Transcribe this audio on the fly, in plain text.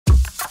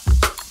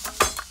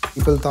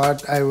People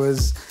thought I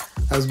was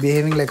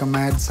behaving like a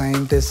mad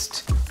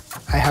scientist.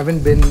 I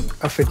haven't been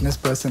a fitness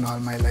person all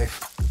my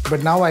life.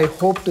 But now I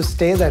hope to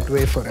stay that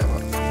way forever.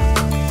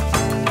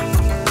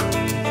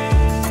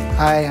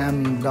 Hi,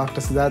 I'm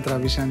Dr. Siddharth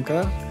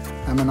Ravishankar.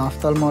 I'm an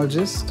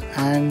ophthalmologist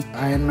and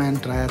Ironman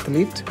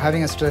triathlete.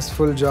 Having a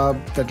stressful job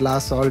that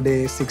lasts all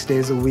day, 6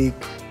 days a week,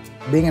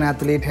 being an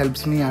athlete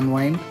helps me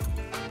unwind.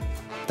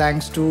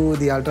 Thanks to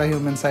the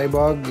Ultrahuman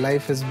Cyborg,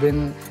 life has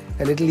been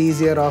a little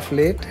easier of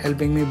late,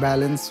 helping me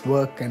balance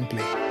work and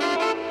play.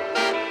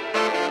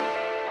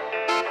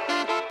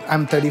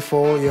 I'm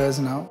 34 years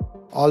now.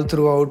 All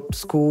throughout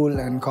school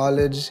and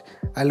college,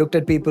 I looked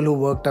at people who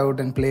worked out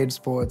and played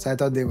sports. I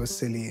thought they were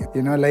silly.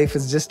 You know, life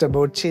is just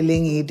about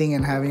chilling, eating,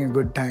 and having a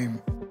good time.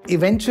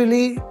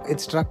 Eventually, it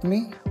struck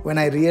me when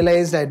I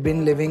realized I'd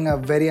been living a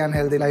very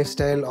unhealthy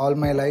lifestyle all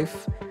my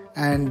life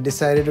and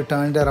decided to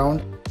turn it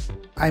around.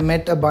 I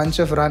met a bunch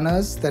of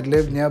runners that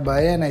lived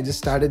nearby and I just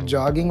started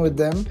jogging with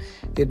them.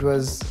 It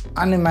was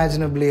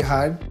unimaginably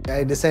hard.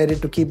 I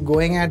decided to keep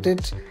going at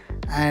it,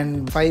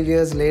 and 5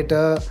 years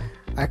later,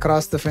 I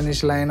crossed the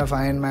finish line of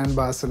Ironman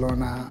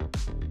Barcelona.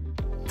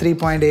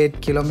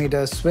 3.8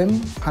 kilometer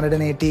swim,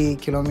 180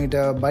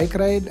 kilometer bike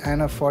ride,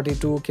 and a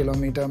 42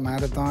 kilometer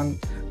marathon,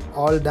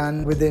 all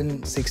done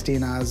within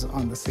 16 hours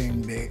on the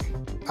same day.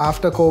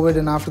 After COVID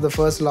and after the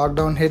first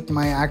lockdown hit,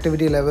 my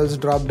activity levels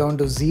dropped down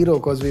to zero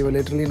because we were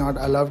literally not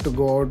allowed to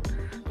go out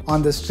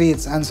on the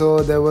streets. And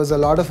so there was a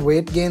lot of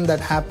weight gain that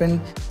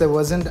happened. There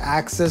wasn't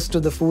access to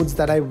the foods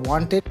that I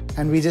wanted,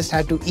 and we just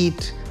had to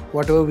eat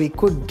whatever we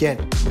could get.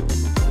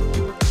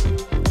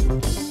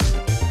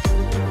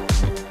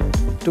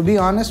 To be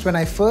honest, when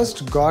I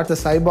first got the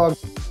Cyborg,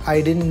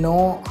 I didn't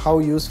know how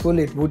useful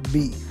it would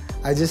be.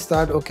 I just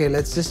thought, okay,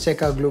 let's just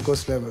check our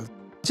glucose levels.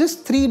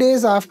 Just 3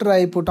 days after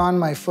I put on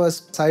my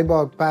first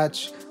Cyborg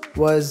patch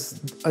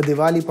was a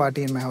Diwali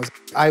party in my house.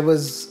 I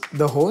was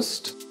the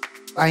host.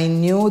 I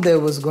knew there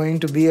was going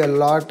to be a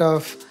lot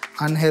of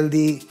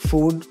unhealthy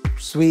food,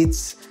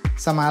 sweets,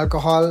 some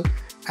alcohol,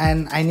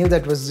 and I knew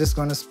that was just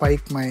going to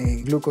spike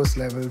my glucose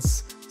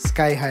levels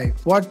sky high.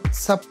 What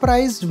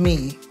surprised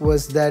me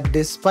was that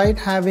despite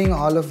having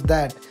all of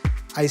that,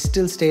 I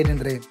still stayed in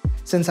range.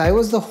 Since I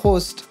was the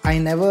host, I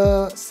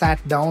never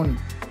sat down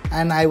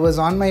and I was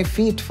on my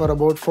feet for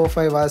about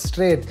 4-5 hours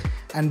straight.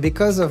 And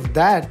because of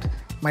that,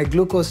 my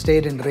glucose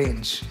stayed in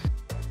range.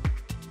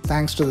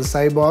 Thanks to the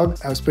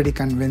Cyborg, I was pretty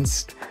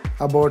convinced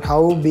about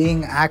how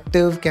being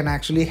active can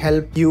actually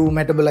help you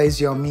metabolize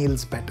your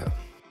meals better.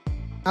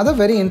 Another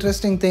very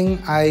interesting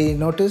thing I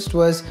noticed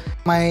was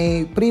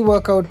my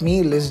pre-workout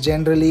meal is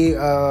generally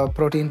a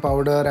protein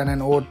powder and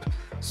an oat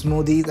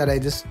smoothie that I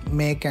just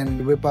make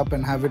and whip up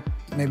and have it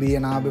maybe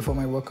an hour before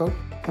my workout.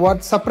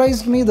 What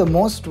surprised me the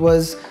most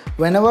was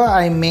whenever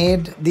I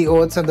made the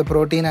oats and the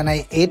protein and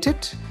I ate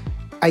it,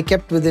 I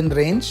kept within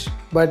range.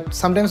 But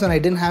sometimes when I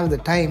didn't have the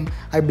time,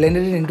 I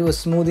blended it into a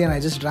smoothie and I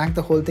just drank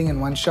the whole thing in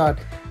one shot.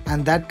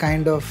 And that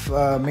kind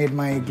of made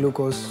my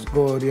glucose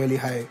go really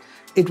high.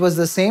 It was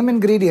the same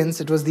ingredients,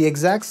 it was the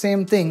exact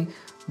same thing,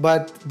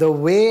 but the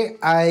way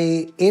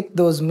I ate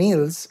those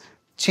meals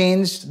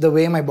changed the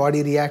way my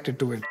body reacted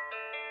to it.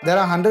 There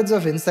are hundreds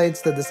of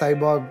insights that the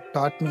Cyborg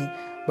taught me,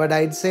 but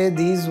I'd say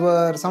these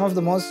were some of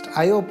the most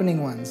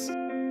eye-opening ones.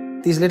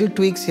 These little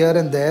tweaks here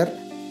and there,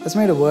 that's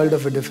made a world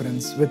of a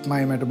difference with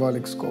my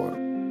metabolic score.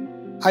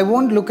 I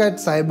won't look at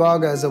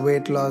Cyborg as a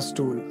weight loss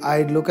tool.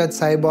 I'd look at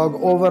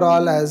Cyborg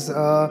overall as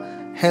a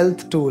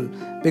health tool,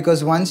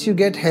 because once you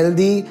get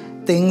healthy,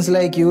 things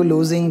like you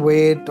losing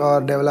weight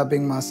or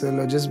developing muscle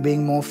or just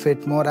being more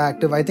fit, more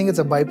active, I think it's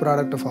a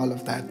byproduct of all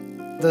of that.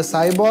 The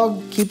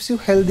Cyborg keeps you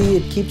healthy,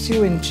 it keeps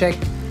you in check,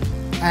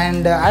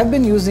 and I've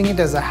been using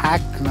it as a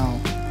hack now.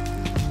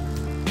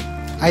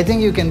 I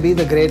think you can be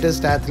the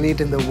greatest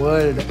athlete in the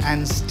world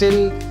and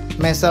still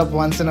mess up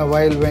once in a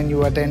while when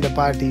you attend a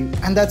party,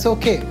 and that's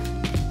okay.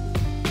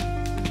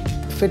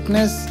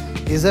 Fitness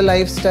is a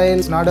lifestyle.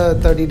 It's not a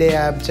 30-day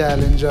ab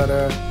challenge or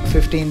a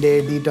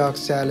 15-day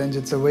detox challenge.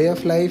 It's a way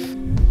of life.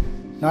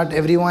 Not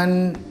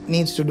everyone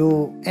needs to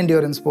do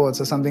endurance sports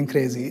or something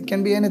crazy. It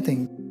can be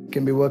anything. It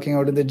can be working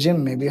out in the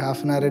gym, maybe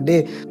half an hour a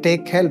day.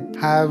 Take help.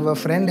 Have a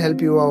friend help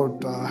you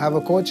out. Have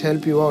a coach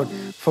help you out.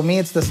 For me,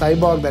 it's the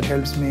Cyborg that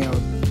helps me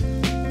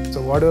out.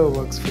 So whatever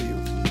works for you.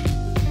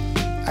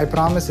 I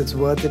promise it's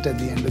worth it at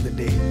the end of the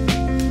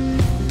day.